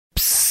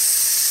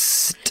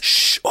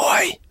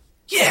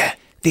Yeah.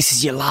 This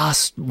is your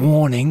last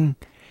warning.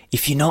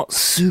 If you're not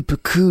super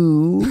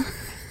cool,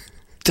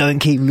 don't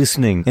keep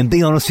listening. And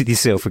be honest with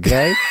yourself,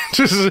 okay?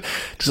 Just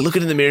look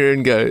in the mirror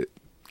and go,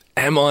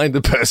 am I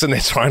the person they're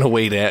trying to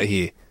weed out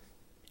here?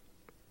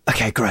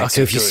 Okay, great. Okay,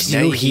 so if you're good. still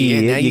Now you're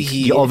here. Now here, you're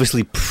here. you're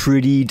obviously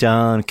pretty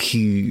darn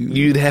cute.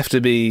 You'd have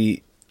to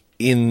be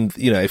in,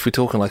 if we're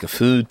talking like a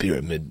food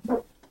pyramid.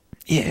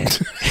 Yeah.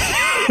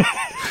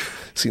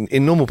 See,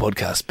 in normal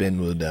podcasts, Ben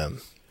would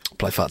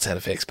play fart sound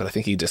effects, but I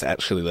think he just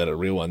actually let a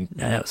real one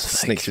that was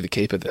sneak fake. through the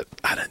keeper. That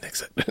I don't think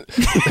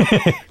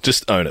so.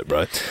 Just own it,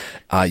 bro.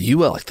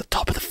 You are like the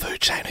top of the food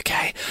chain,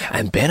 okay?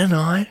 And Ben and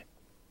I,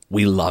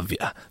 we love you.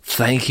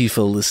 Thank you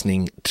for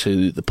listening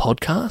to the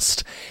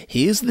podcast.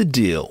 Here's the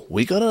deal.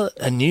 We got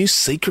a new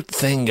secret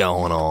thing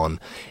going on.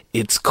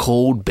 It's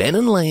called Ben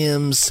and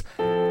Liam's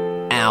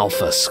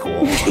Alpha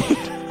Squad.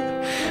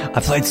 I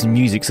played some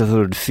music so I thought it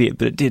would fit,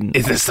 but it didn't.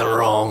 Is this the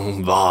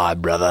wrong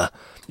vibe, brother?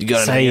 You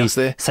got anything else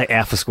there? Say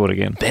Alpha Squad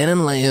again. Ben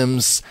and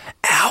Liam's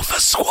Alpha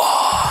Squad.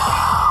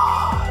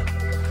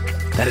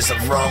 That is the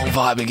wrong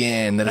vibe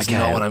again. That is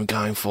not what I'm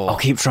going for. I'll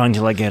keep trying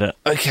till I get it.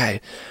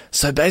 Okay,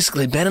 so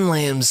basically Ben and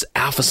Liam's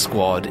Alpha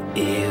Squad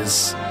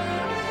is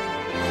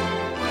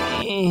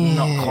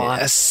Not quite.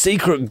 a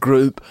secret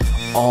group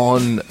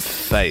on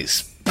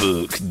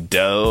Facebook,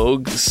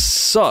 dog.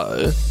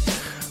 So,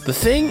 the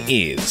thing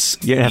is...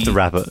 You don't have to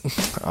rap it.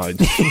 Oh,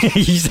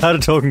 You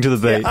started talking to the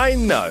beat. I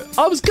know.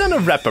 I was going to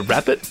rap it.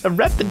 Rap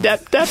the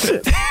dap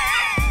it.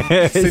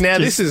 So now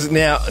this is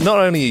not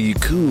only are you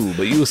cool,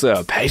 but you also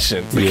are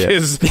patient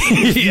because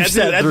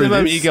at the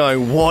moment you're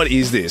going, what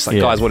is this? Like,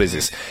 guys, what is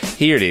this?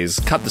 Here it is.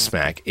 Cut the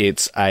smack.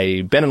 It's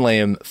a Ben and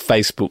Liam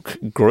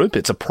Facebook group.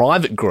 It's a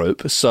private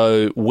group.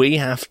 So we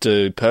have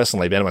to,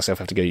 personally, Ben and myself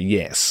have to go,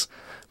 yes.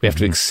 We have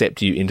to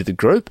accept you into the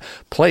group.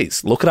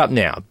 Please look it up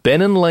now.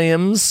 Ben and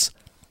Liam's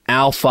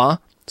Alpha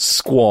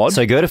Squad.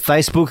 So go to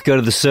Facebook, go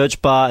to the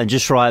search bar, and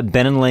just write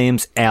Ben and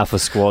Liam's Alpha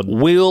Squad.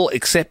 We'll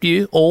accept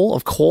you all,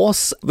 of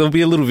course. There'll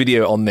be a little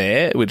video on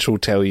there which will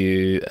tell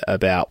you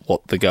about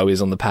what the go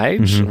is on the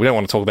page. We don't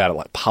want to talk about it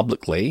like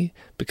publicly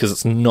because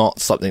it's not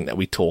something that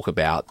we talk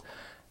about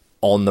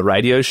on the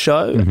radio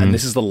show. And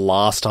this is the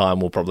last time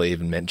we'll probably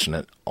even mention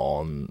it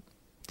on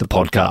the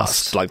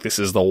podcast. Like, this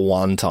is the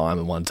one time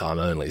and one time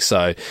only.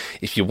 So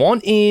if you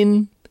want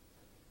in,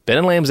 Ben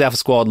and Liam's Alpha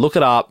Squad, look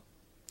it up.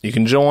 You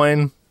can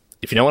join.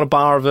 If you don't want a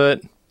bar of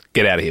it,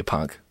 get out of here,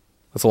 punk.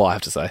 That's all I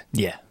have to say.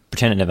 Yeah.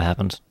 Pretend it never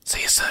happened. See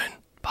you soon.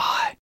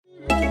 Bye.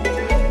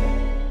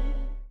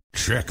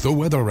 Check the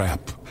weather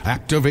app.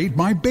 Activate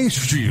my base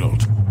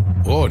shield.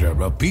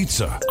 Order a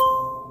pizza.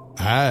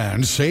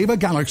 And save a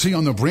galaxy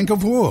on the brink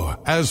of war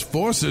as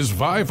forces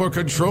vie for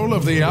control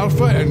of the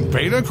Alpha and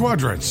Beta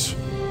quadrants.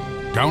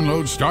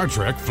 Download Star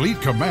Trek Fleet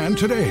Command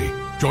today.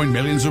 Join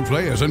millions of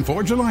players and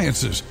forge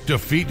alliances,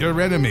 defeat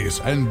your enemies,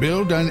 and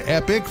build an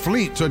epic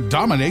fleet to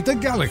dominate the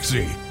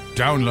galaxy.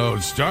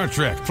 Download Star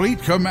Trek Fleet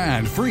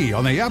Command free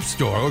on the App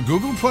Store or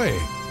Google Play.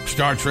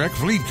 Star Trek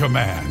Fleet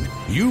Command.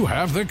 You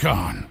have the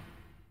con.